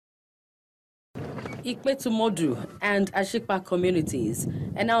Ipetumodu and Asipa communities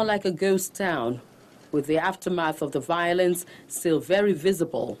are now like a ghost town, with the aftermath of the violence still very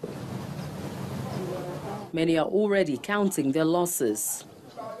visible. Many are already counting their losses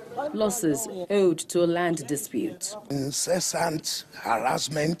owed to a land dispute. Incessant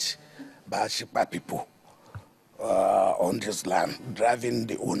harassment by Asipa people on this land, driving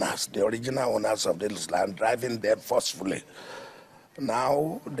the owners, the original owners of this land, driving them forcefully.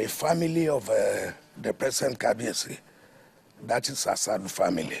 Now, the family of the present Kabiyesi, that is Asadu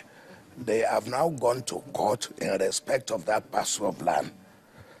family, they have now gone to court in respect of that parcel of land.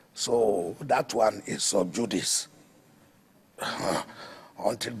 So that one is sub judice.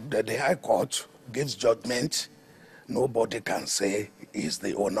 Until the High Court gives judgment, nobody can say he's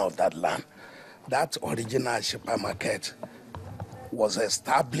the owner of that land. That original Asipa market was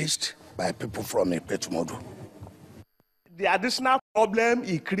established by people from Ipetumodu. The additional problem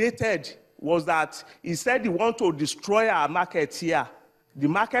he created was that he said he wanted to destroy our market here. The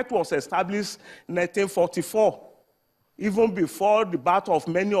market was established in 1944, even before the birth of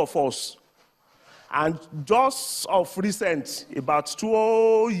many of us. And just of recent, about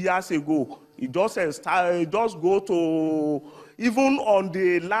 2 years ago, he just go to, even on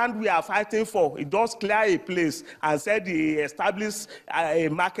the land we are fighting for, he just clear a place and said he established a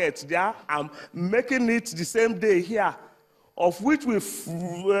market there and making it the same day here, of which we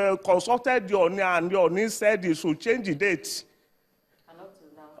consulted the Oni, and the Oni said he should change the date.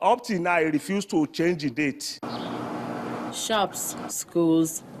 Up till now, he refused to change the date. Shops,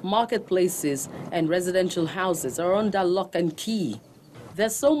 schools, marketplaces, and residential houses are under lock and key.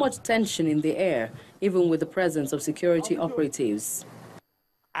 There's so much tension in the air, even with the presence of security operatives.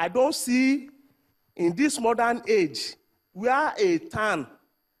 I don't see, in this modern age, where a town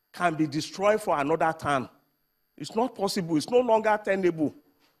can be destroyed for another town. It's not possible. It's no longer tenable.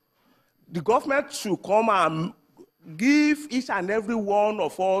 The government should come and give each and every one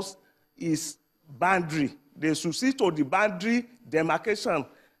of us his boundary. They should see to the boundary demarcation.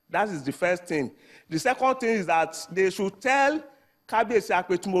 That is the first thing. The second thing is that they should tell Kabiyesi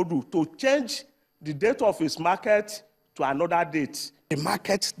Ipetumodu to change the date of his market to another date. The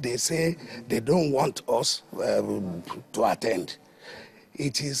market, they say they don't want us to attend.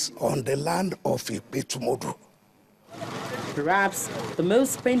 It is on the land of Ipetumodu. Perhaps the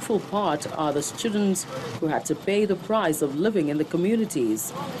most painful part are the students who had to pay the price of living in the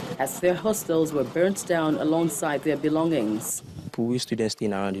communities as their hostels were burnt down alongside their belongings. We students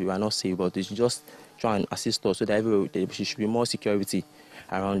staying around here are not safe, but they should just try and assist us so that there should be more security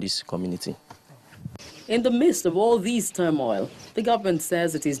around this community. In the midst of all these turmoil, the government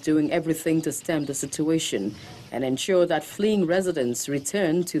says it is doing everything to stem the situation and ensure that fleeing residents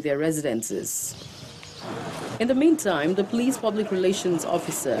return to their residences. In the meantime, the police public relations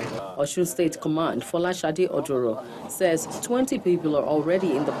officer, Osun State Command, Folashade Odoro, says 20 people are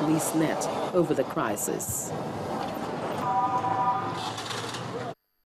already in the police net over the crisis.